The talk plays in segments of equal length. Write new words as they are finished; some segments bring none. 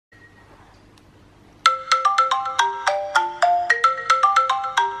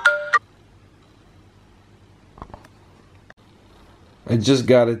I just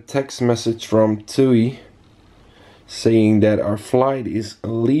got a text message from TUI saying that our flight is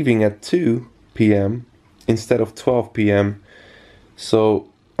leaving at 2 p.m. instead of 12 p.m. So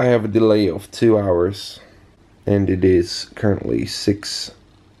I have a delay of 2 hours, and it is currently 6:10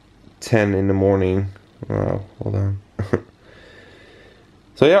 in the morning. Wow, hold on.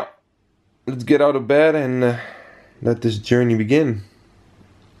 So yeah, let's get out of bed and let this journey begin.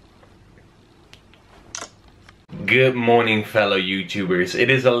 Good morning, fellow YouTubers. It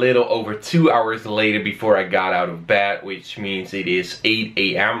is a little over 2 hours later before I got out of bed, which means it is 8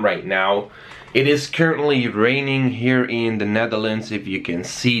 a.m. right now. It is currently raining here in the Netherlands, if you can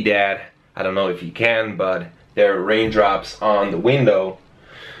see that. I don't know if you can, but there are raindrops on the window.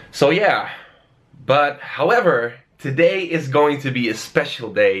 So yeah, but however, today is going to be a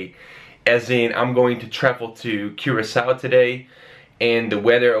special day, as in I'm going to travel to Curacao today. And the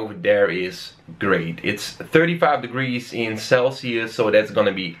weather over there is great. It's 35 degrees in Celsius, so that's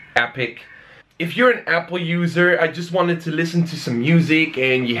gonna be epic. If you're an Apple user, I just wanted to listen to some music,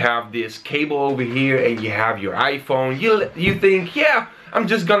 and you have this cable over here and you have your iPhone, you think, yeah, I'm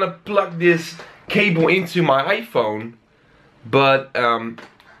just gonna plug this cable into my iPhone, but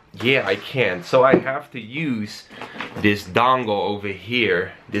yeah, I can't. So I have to use this dongle over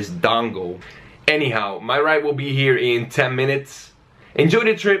here, this dongle. Anyhow, my ride will be here in 10 minutes. Enjoy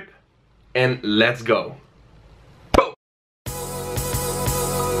the trip, and let's go.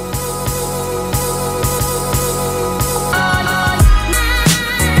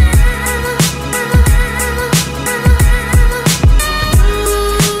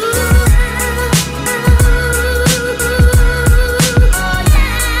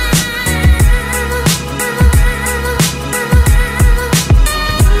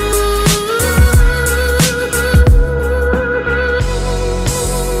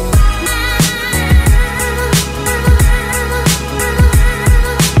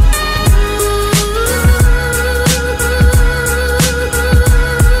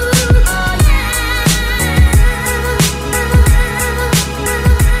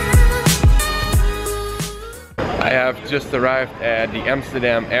 Just arrived at the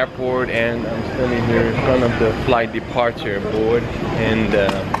Amsterdam airport, and I'm standing here in front of the flight departure board, and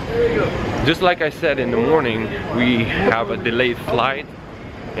just like I said in the morning, we have a delayed flight,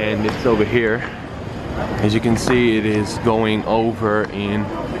 and it's over here. As you can see, it is going over in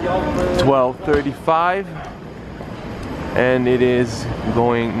 12:35, and it is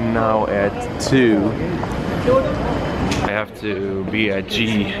going now at 2. I have to be at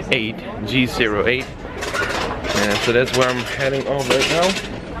G08. So that's where I'm heading off right now.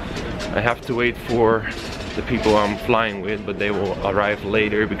 I have to wait for the people I'm flying with, but they will arrive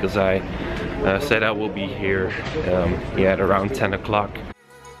later because I said I will be here yeah, at around 10 o'clock.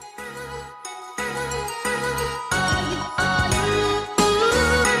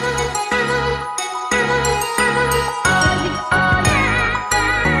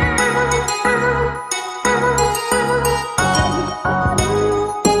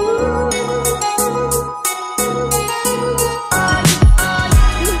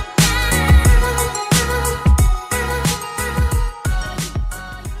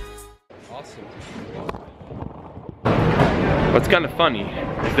 What's kind of funny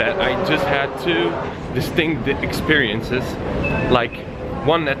is that I just had two distinct experiences. Like,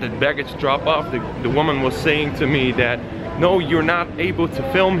 one at the baggage drop-off, the woman was saying to me that, no, you're not able to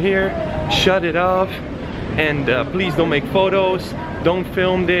film here, shut it off, and please don't make photos, don't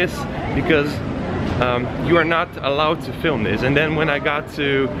film this, because you are not allowed to film this. And then when I got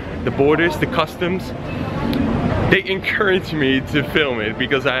to the borders, the customs, they encouraged me to film it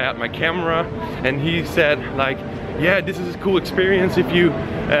because I had my camera, and he said like, yeah, this is a cool experience. If you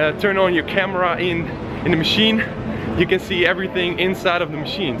turn on your camera in the machine, you can see everything inside of the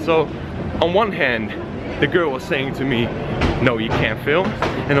machine. So on one hand, the girl was saying to me, no, you can't film,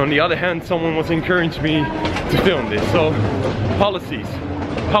 and on the other hand, someone was encouraging me to film this. So policies,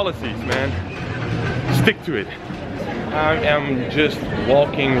 man, stick to it. I am just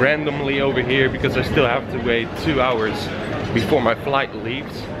walking randomly over here because I still have to wait 2 hours before my flight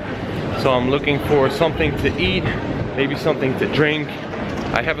leaves. So I'm looking for something to eat, maybe something to drink.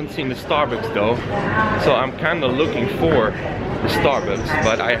 I haven't seen the Starbucks though, so I'm kind of looking for the Starbucks,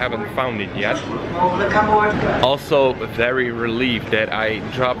 but I haven't found it yet. Also very relieved that I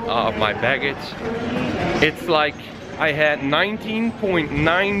dropped off my baggage. It's like I had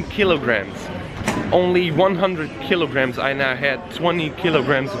 19.9 kilograms. Only 100 kilograms, I now had 20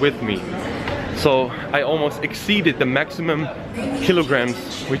 kilograms with me. So I almost exceeded the maximum kilograms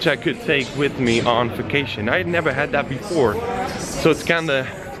which I could take with me on vacation. I had never had that before. So it's kinda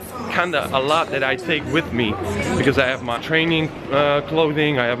kinda a lot that I take with me, because I have my training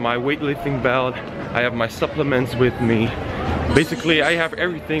clothing, I have my weightlifting belt, I have my supplements with me. Basically, I have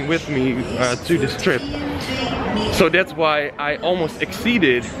everything with me to this trip. So that's why I almost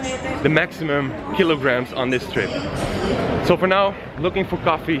exceeded the maximum kilograms on this trip. So for now, looking for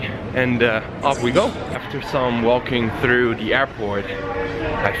coffee, and off we go. After some walking through the airport,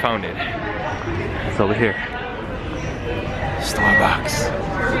 I found it. It's over here. Starbucks.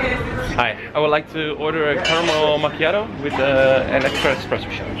 Hi, I would like to order a caramel macchiato with an extra espresso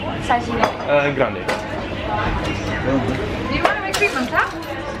shot. Size you got? Grande. Do you want to make treatment,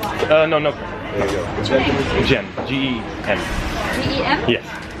 huh? No. There you go. Gen. G-E-N. G-E-N? Yes.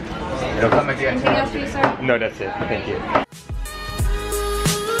 Anything else for you, sir? No, that's it. Thank you.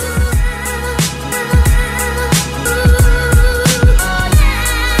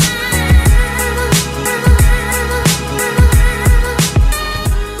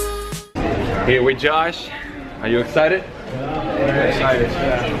 Here with Josh. Are you excited? Very excited,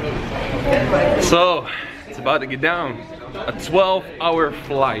 yeah. So, it's about to get down. A 12-hour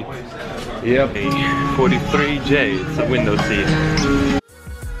flight. Yep. A 43J, it's a window seat.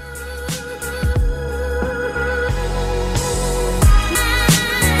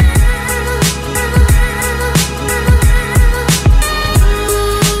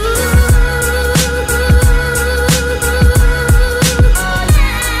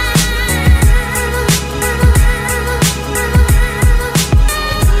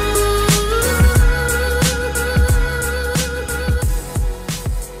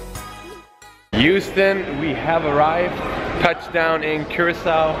 Houston, we have arrived. Touchdown in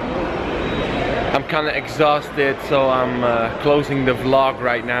Curacao. I'm kind of exhausted, so I'm closing the vlog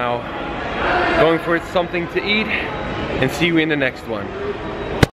right now. Going for something to eat, and see you in the next one.